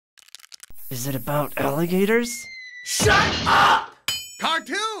Is it about alligators? Shut up!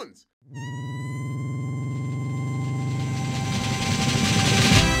 Cartoons!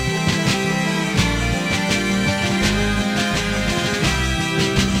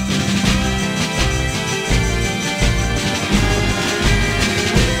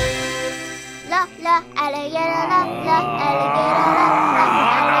 La la alligator, la la alligator, la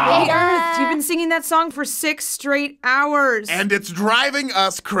Hey, alligator. Earth, you've been singing that song for 6 straight hours. And it's driving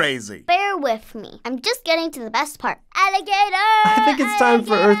us crazy. Bear with me. I'm just getting to the best part. Alligator! I think it's time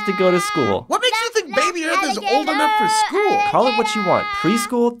for Earth to go to school. What makes you think Baby Earth is old enough for school? Call it what you want.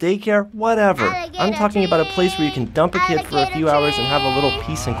 Preschool, daycare, whatever. I'm talking about a place where you can dump a kid for a few hours and have a little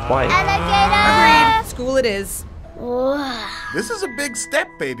peace and quiet. Alligator! Agreed. School it is. This is a big step,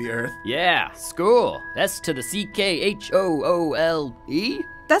 Baby Earth. Yeah, school. S to the C-K-H-O-O-L-E?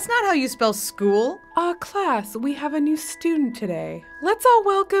 That's not how you spell school. Class, we have a new student today. Let's all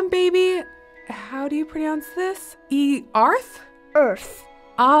welcome baby. How do you pronounce this? Arth? Earth.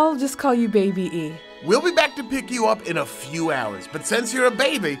 I'll just call you baby E. We'll be back to pick you up in a few hours, but since you're a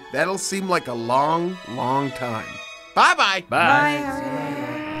baby, that'll seem like a long, long time. Bye-bye.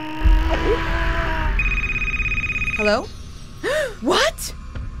 Hello? What?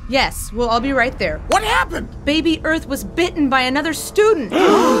 Yes, we'll all be right there. What happened? Baby Earth was bitten by another student.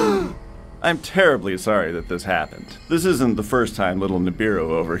 I'm terribly sorry that this happened. This isn't the first time little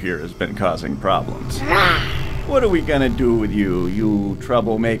Nibiru over here has been causing problems. What are we gonna do with you, you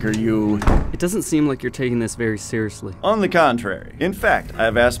troublemaker, you? It doesn't seem like you're taking this very seriously. On the contrary. In fact,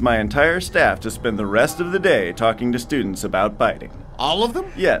 I've asked my entire staff to spend the rest of the day talking to students about biting. All of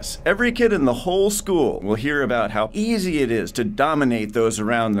them? Yes, every kid in the whole school will hear about how easy it is to dominate those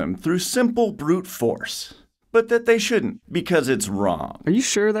around them through simple brute force. But that they shouldn't, because it's wrong. Are you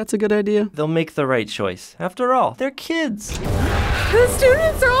sure that's a good idea? They'll make the right choice. After all, they're kids. The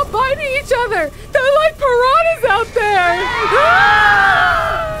students are all biting each other. They're like piranhas out there.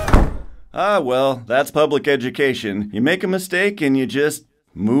 Ah, well, that's public education. You make a mistake and you just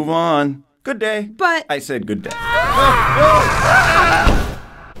move on. Good day. But, I said good day.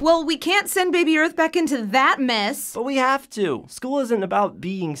 well, we can't send Baby Earth back into that mess. But we have to. School isn't about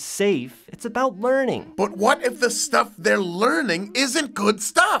being safe. It's about learning. But what if the stuff they're learning isn't good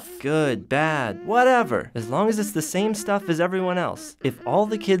stuff? Good, bad, whatever. As long as it's the same stuff as everyone else. If all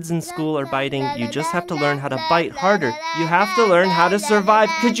the kids in school are biting, you just have to learn how to bite harder. You have to learn how to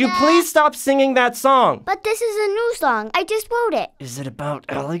survive. Could you please stop singing that song? But this is a new song. I just wrote it. Is it about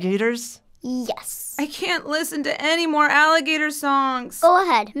alligators? Yes. I can't listen to any more alligator songs. Go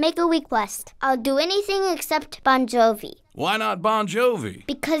ahead, make a request. I'll do anything except Bon Jovi. Why not Bon Jovi?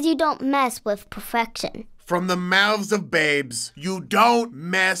 Because you don't mess with perfection. From the mouths of babes, you don't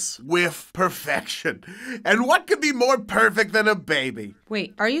mess with perfection. And what could be more perfect than a baby?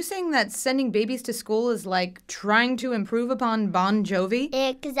 Wait, are you saying that sending babies to school is like trying to improve upon Bon Jovi?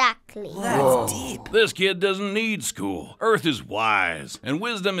 Exactly. This kid doesn't need school. Earth is wise, and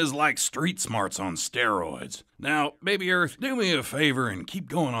wisdom is like street smarts on steroids. Now, Baby Earth, do me a favor and keep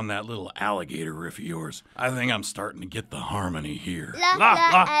going on that little alligator riff of yours. I think I'm starting to get the harmony here. La,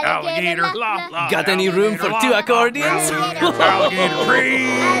 la, alligator, la, la. Got any room for 2 accordions? Alligator tree!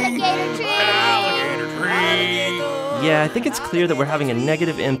 Alligator tree. Alligator tree! Yeah, I think it's clear that we're having a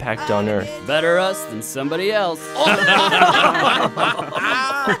negative impact on Earth. Better us than somebody else.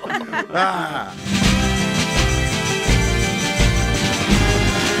 Ah.